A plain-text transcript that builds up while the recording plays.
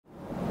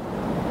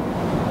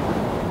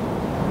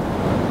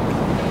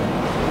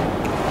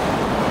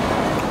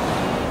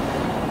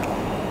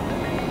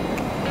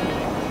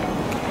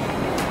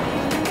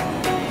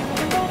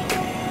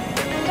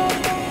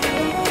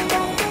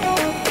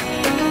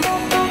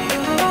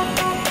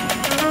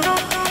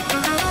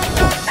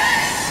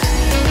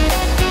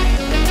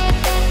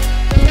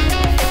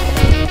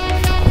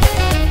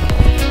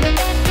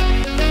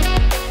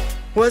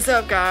What's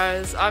up,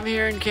 guys? I'm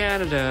here in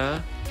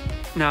Canada.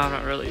 No,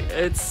 not really.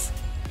 It's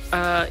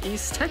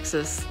East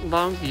Texas,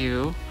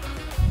 Longview.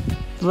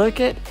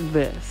 Look at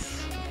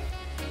this.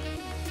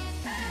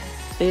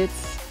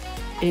 It's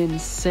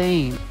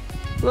insane.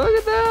 Look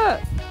at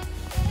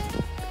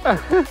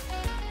that.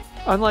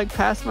 I'm like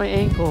past my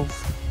ankles.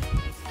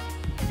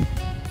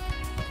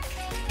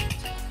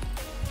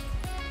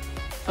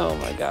 Oh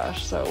my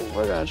gosh, so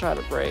we're gonna try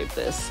to brave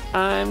this.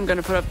 I'm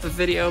gonna put up the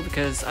video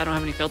because I don't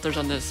have any filters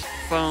on this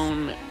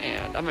phone,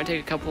 and I'm gonna take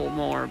a couple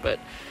more, but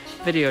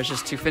video is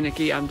just too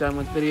finicky. I'm done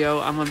with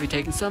video. I'm gonna be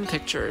taking some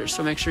pictures,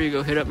 so make sure you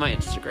go hit up my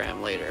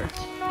Instagram later.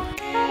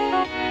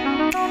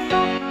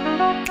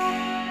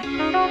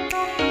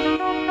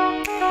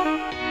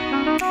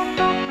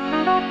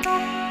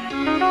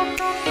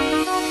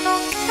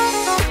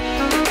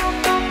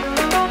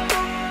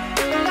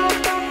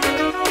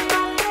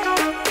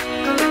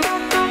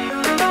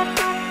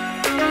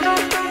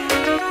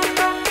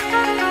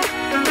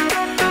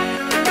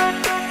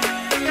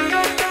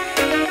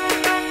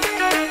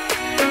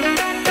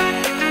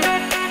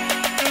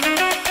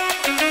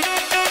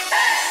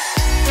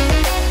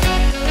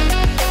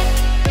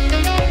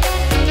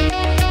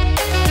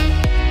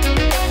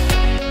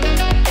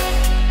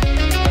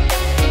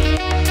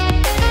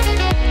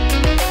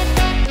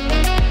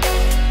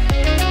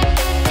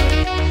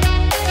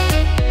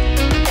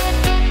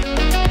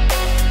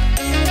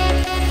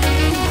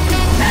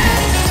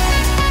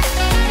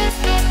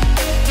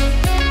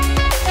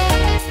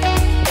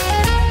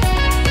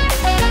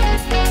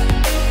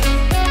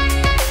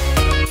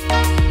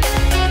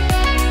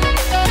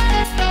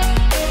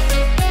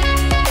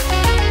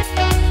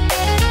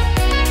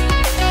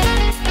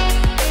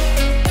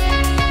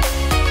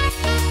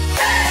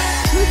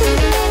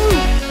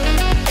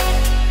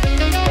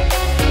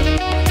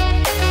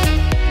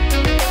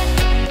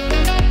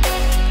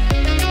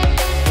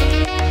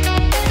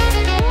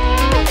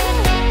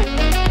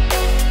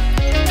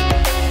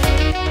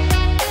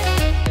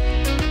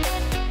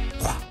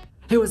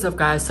 Hey, what's up,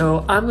 guys?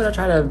 So I'm gonna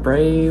try to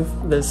brave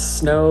this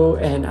snow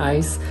and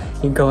ice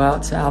and go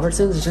out to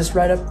Albertsons, it's just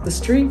right up the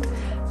street,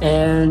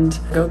 and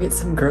go get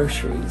some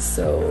groceries.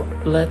 So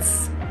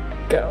let's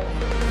go.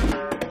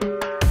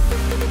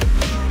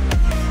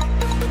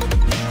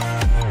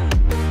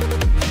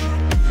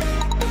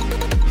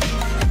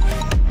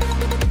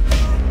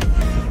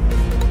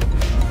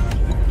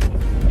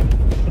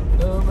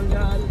 Oh my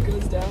god, it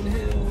goes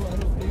downhill. I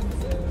don't think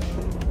so.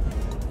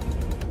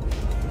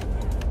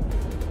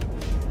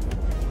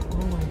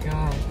 Oh my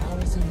god,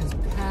 Albertsons is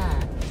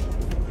packed.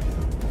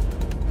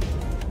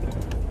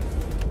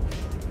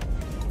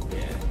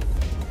 Yeah.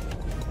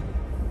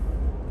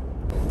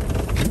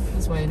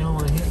 That's why I don't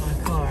want to hit my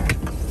car.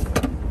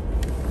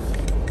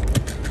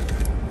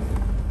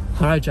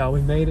 Alright, y'all,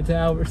 we made it to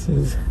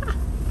Albertsons.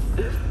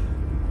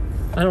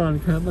 I don't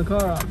want to cut my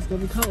car off, it's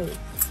gonna be cold.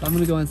 So I'm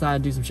gonna go inside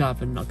and do some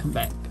shopping and I'll come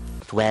back.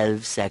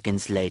 12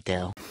 seconds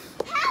later.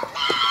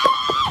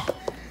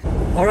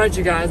 Alright,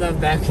 you guys, I'm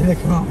back in the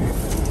car.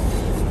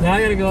 Now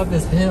I gotta go up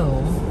this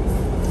hill.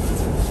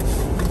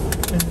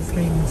 This is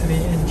going to be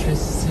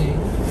interesting.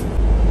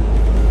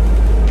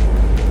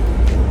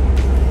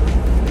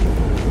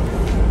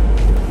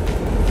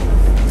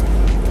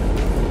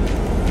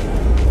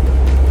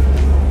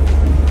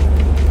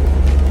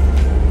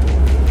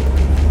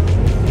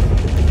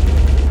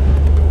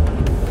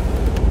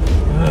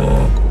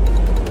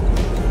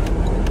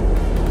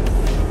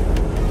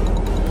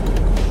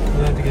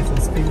 I have to get some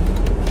speed.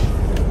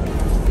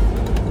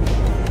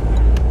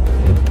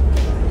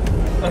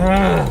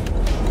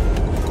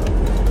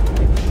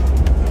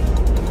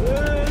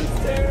 It's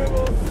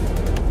terrible.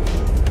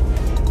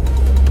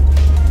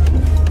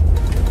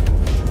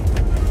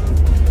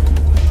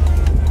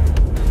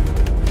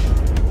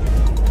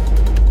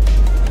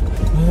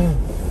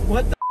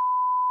 What the?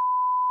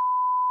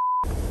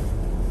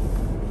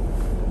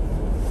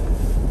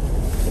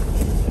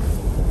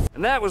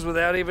 And that was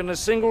without even a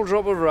single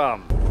drop of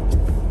rum.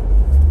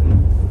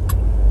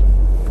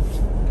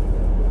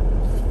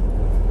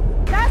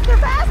 Faster,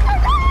 faster,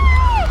 go!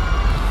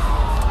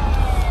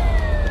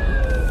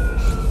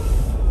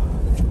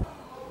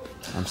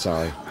 I'm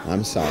sorry,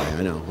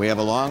 I know. We have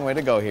a long way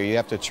to go here. You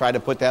have to try to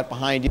put that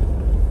behind you.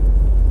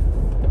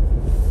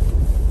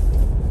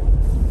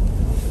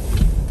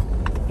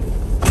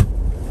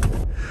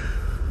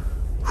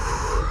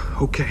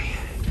 Okay,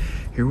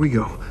 here we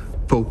go.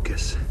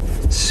 Focus.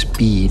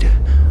 Speed.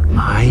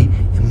 I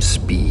am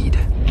speed.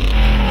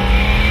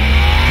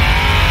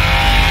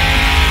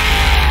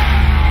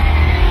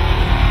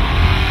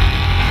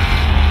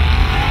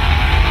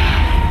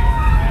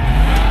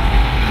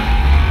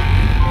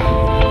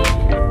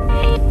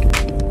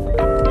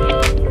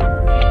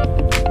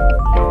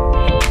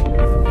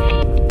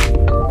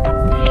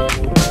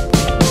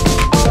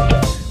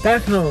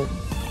 Back home.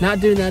 Not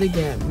doing that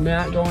again.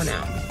 Not going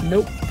out.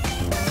 Nope.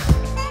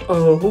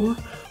 Oh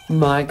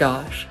my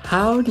gosh,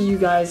 how do you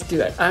guys do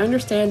it? I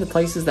understand the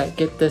places that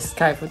get this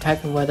type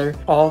of weather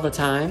all the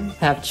time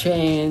have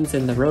chains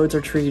and the roads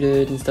are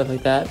treated and stuff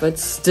like that, but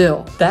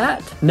still,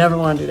 never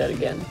want to do that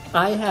again.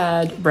 I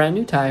had brand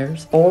new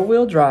tires,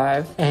 4-wheel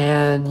drive,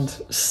 and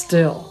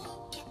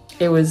still,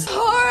 it was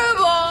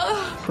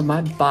horrible. But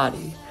my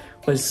body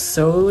was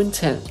so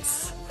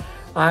intense.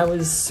 I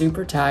was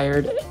super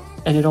tired,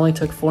 and it only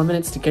took 4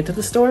 minutes to get to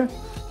the store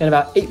and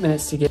about 8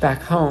 minutes to get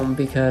back home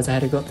because I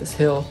had to go up this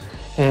hill.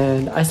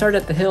 And I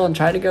started at the hill and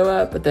tried to go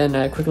up, but then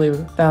I quickly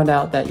found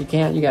out that you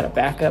can't. You gotta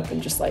back up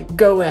and just like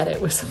go at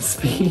it with some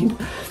speed.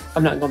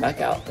 I'm not going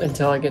back out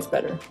until it gets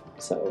better.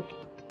 So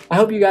I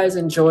hope you guys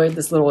enjoyed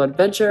this little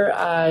adventure.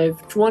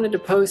 I've wanted to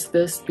post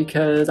this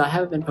because I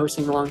haven't been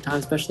posting in a long time,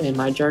 especially in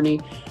my journey.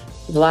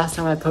 The last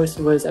time I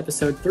posted was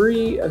episode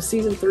 3 of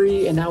season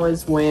 3, and that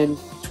was when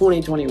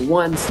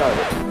 2021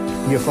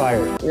 started. You're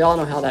fired. We all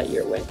know how that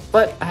year went.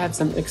 But I have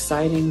some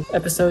exciting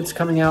episodes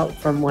coming out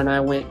from when I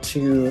went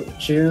to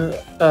June.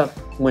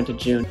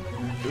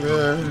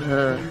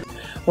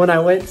 When I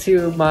went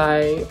to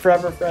my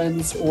forever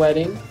friend's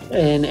wedding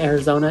in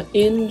Arizona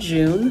in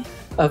June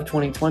of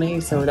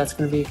 2020. So that's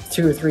going to be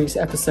 2 or 3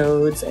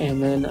 episodes.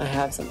 And then I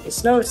have some of the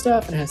snow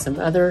stuff and I have some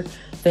other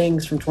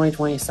things from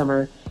 2020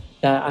 summer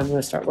that I'm going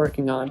to start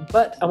working on.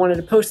 But I wanted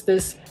to post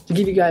this to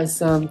give you guys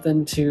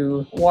something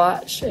to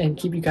watch and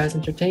keep you guys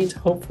entertained.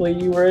 Hopefully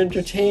you were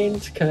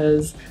entertained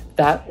because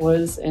that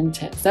was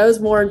intense. That was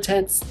more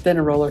intense than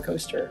a roller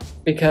coaster,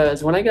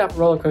 because when I get off a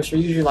roller coaster,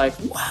 I'm usually like,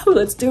 whoa,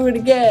 let's do it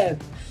again.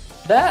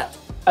 That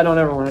I don't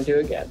ever want to do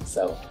again.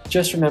 So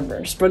just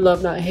remember, spread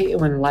love, not hate, and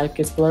when life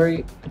gets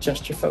blurry,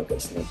 adjust your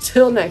focus. And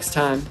until next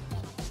time,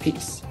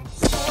 peace.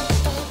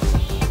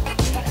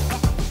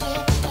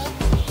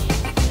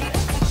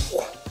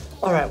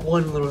 Alright,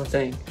 one little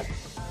thing.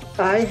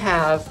 I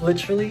have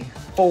literally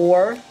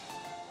 4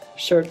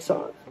 shirts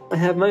on. I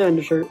have my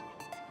undershirt.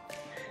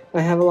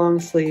 I have a long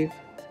sleeve.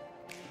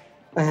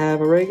 I have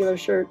a regular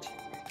shirt.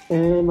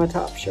 And my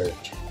top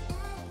shirt.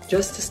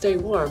 Just to stay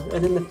warm.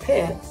 And then the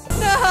pants. No!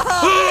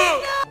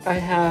 I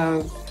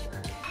have...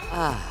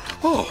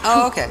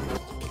 Oh, okay.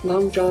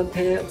 Long john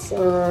pants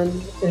on.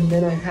 And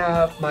then I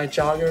have my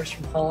joggers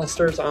from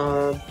Hollister's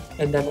on.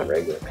 And then my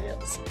regular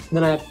pants. And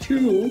then I have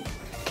 2...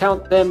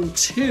 count them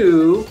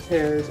 2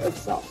 pairs of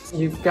socks.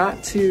 You've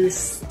got to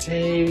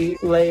stay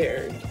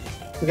layered.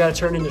 We gotta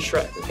turn into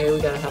Shrek, okay?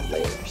 We gotta have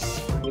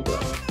layers.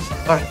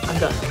 Alright, I'm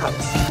done.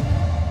 Promise.